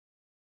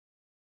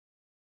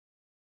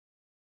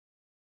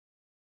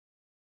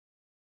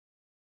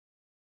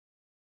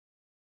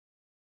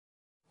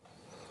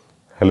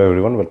Hello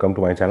everyone, welcome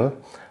to my channel.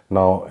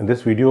 Now in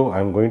this video I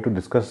am going to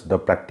discuss the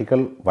practical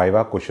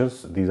Viva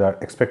questions. These are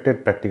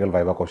expected practical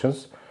Viva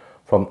questions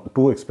from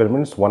two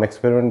experiments. One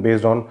experiment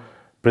based on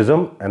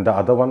prism and the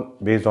other one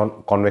based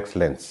on convex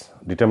lens.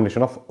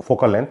 Determination of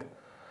focal length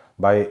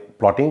by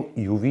plotting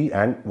UV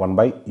and 1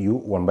 by U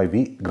 1 by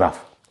V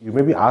graph. You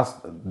may be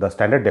asked the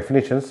standard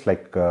definitions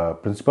like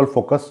principal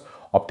focus,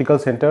 optical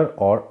center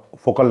or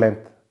focal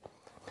length.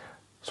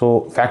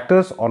 So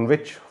factors on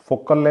which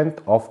focal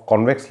length of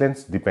convex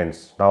lens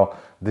depends. Now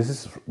this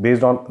is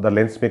based on the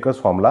lens maker's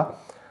formula.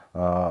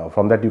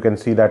 From that you can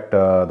see that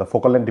the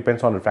focal length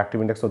depends on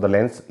refractive index of the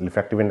lens,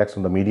 refractive index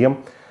on the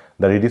medium,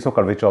 the radius of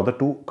curvature of the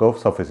two curved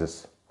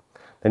surfaces.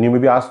 Then you may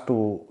be asked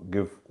to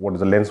give what is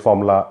the lens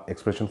formula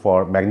expression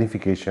for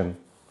magnification,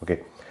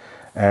 okay,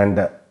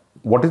 and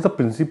what is the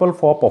principle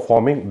for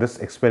performing this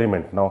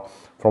experiment. Now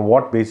from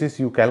what basis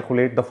you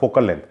calculate the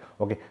focal length,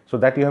 okay, so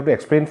that you have to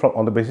explain from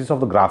on the basis of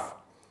the graph,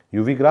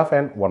 UV graph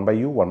and 1 by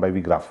U 1 by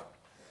V graph.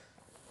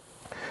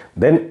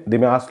 Then they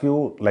may ask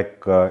you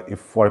like if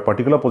for a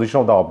particular position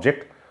of the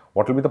object,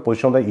 what will be the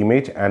position of the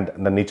image and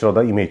the nature of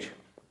the image.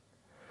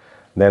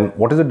 Then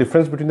what is the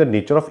difference between the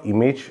nature of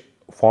image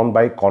formed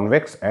by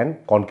convex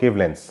and concave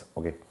lens,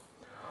 okay.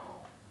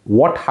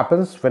 What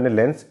happens when a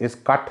lens is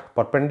cut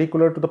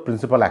perpendicular to the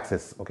principal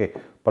axis, okay.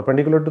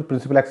 Perpendicular to the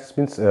principal axis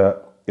means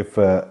if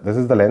this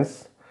is the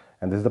lens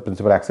and this is the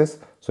principal axis,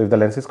 so if the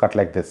lens is cut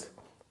like this,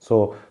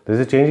 so there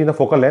is a change in the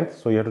focal length,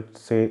 so you have to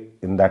say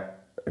in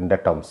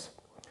that terms.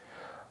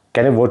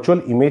 Can a virtual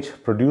image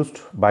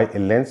produced by a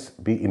lens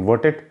be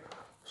inverted?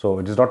 So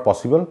it is not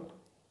possible,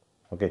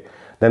 okay.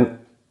 Then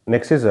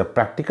next is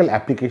practical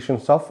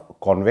applications of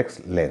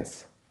convex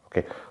lens,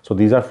 okay. So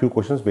these are few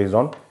questions based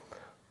on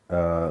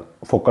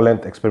focal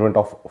length experiment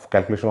of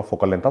calculation of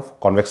focal length of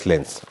convex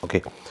lens,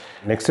 okay.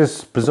 Next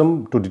is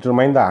prism, to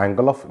determine the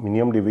angle of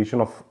minimum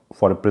deviation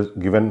for a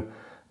given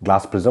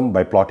glass prism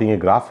by plotting a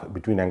graph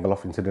between angle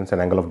of incidence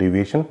and angle of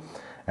deviation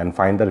and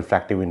find the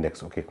refractive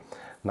index, okay.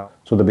 Now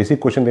so the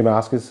basic question they may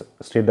ask is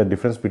state the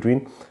difference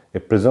between a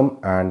prism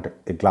and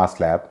a glass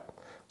slab.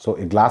 So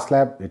a glass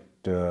slab,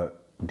 it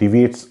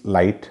deviates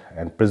light,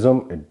 and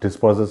prism, it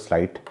disperses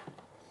light.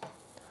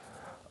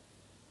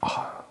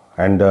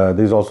 And there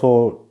is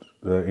also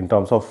in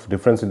terms of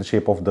difference in the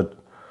shape of the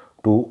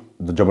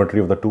geometry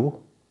of the two.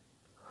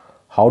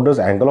 How does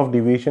angle of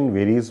deviation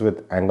varies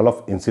with angle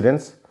of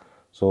incidence?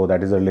 So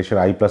that is the relation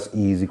I plus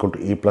E is equal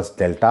to A plus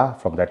delta.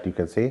 From that you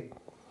can say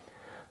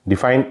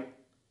define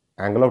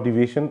angle of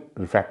deviation,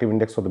 refractive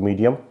index of the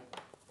medium,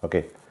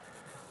 okay.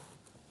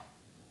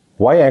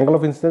 Why angle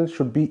of incidence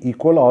should be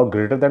equal or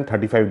greater than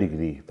 35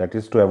 degree, that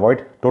is to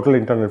avoid total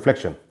internal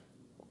reflection.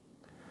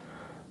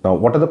 Now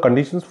what are the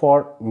conditions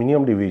for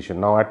minimum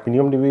deviation? Now at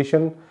minimum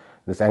deviation,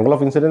 this angle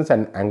of incidence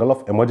and angle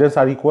of emergence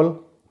are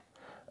equal,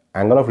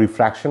 angle of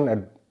refraction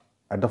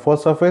at the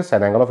first surface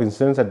and angle of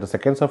incidence at the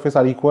second surface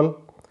are equal,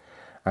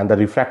 and the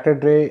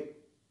refracted ray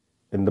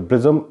in the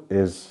prism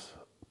is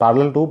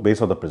parallel to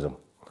base of the prism.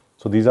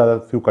 So these are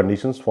the few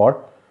conditions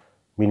for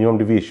minimum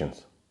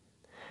deviations.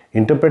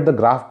 Interpret the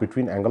graph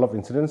between angle of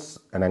incidence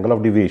and angle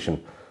of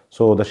deviation.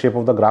 So the shape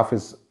of the graph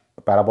is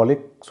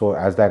parabolic, so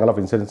as the angle of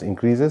incidence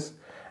increases,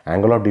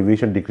 angle of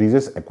deviation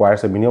decreases,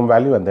 acquires a minimum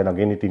value, and then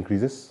again it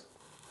increases.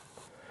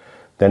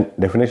 Then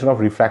definition of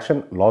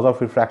refraction, laws of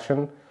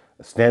refraction,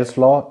 Snell's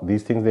law,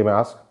 these things they may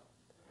ask.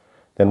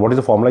 Then what is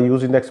the formula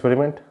used in the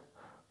experiment?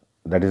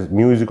 That is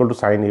mu is equal to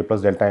sin A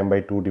plus delta m by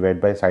 2 divided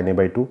by sin A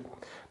by 2.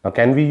 Now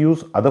can we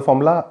use other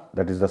formula?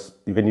 That is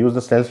you can use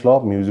the Snell's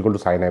law, mu is equal to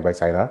sin I by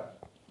sin R.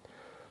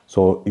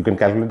 So you can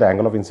calculate the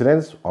angle of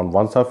incidence on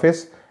one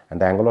surface and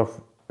the angle of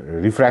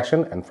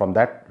refraction, and from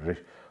that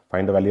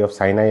find the value of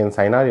sin I and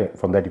sin R.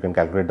 From that you can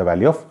calculate the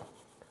value of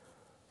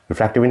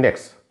refractive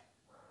index.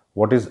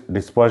 What is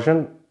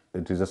dispersion?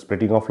 It is a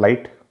splitting of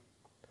light.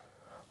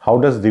 How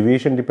does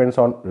deviation depends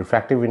on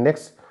refractive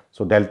index?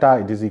 So delta,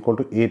 it is equal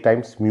to A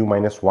times mu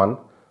minus 1.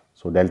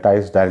 So delta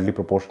is directly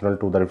proportional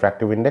to the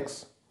refractive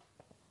index.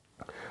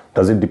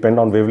 Does it depend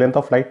on wavelength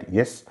of light?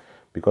 Yes,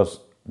 because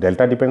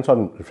delta depends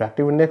on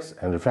refractive index,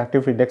 and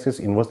refractive index is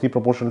inversely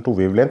proportional to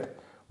wavelength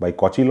by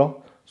Cauchy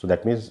law. So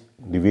that means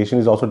deviation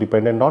is also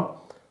dependent on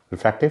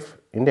refractive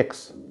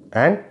index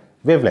and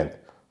wavelength.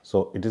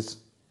 So it is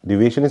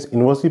deviation is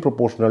inversely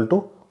proportional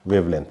to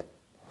wavelength.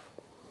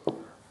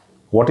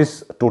 What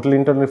is total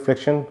internal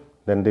reflection?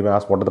 Then they may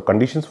ask what are the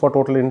conditions for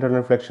total internal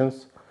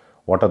reflections,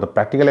 what are the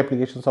practical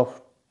applications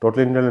of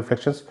total internal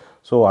reflections.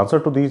 So answer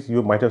to these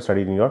you might have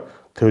studied in your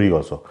theory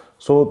also.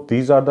 So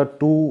these are the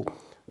two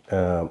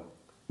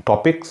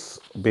topics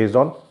based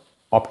on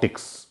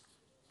optics.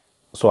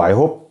 So I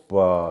hope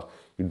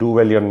you do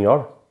well in your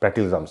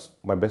practical exams.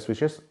 My best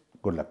wishes,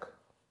 good luck.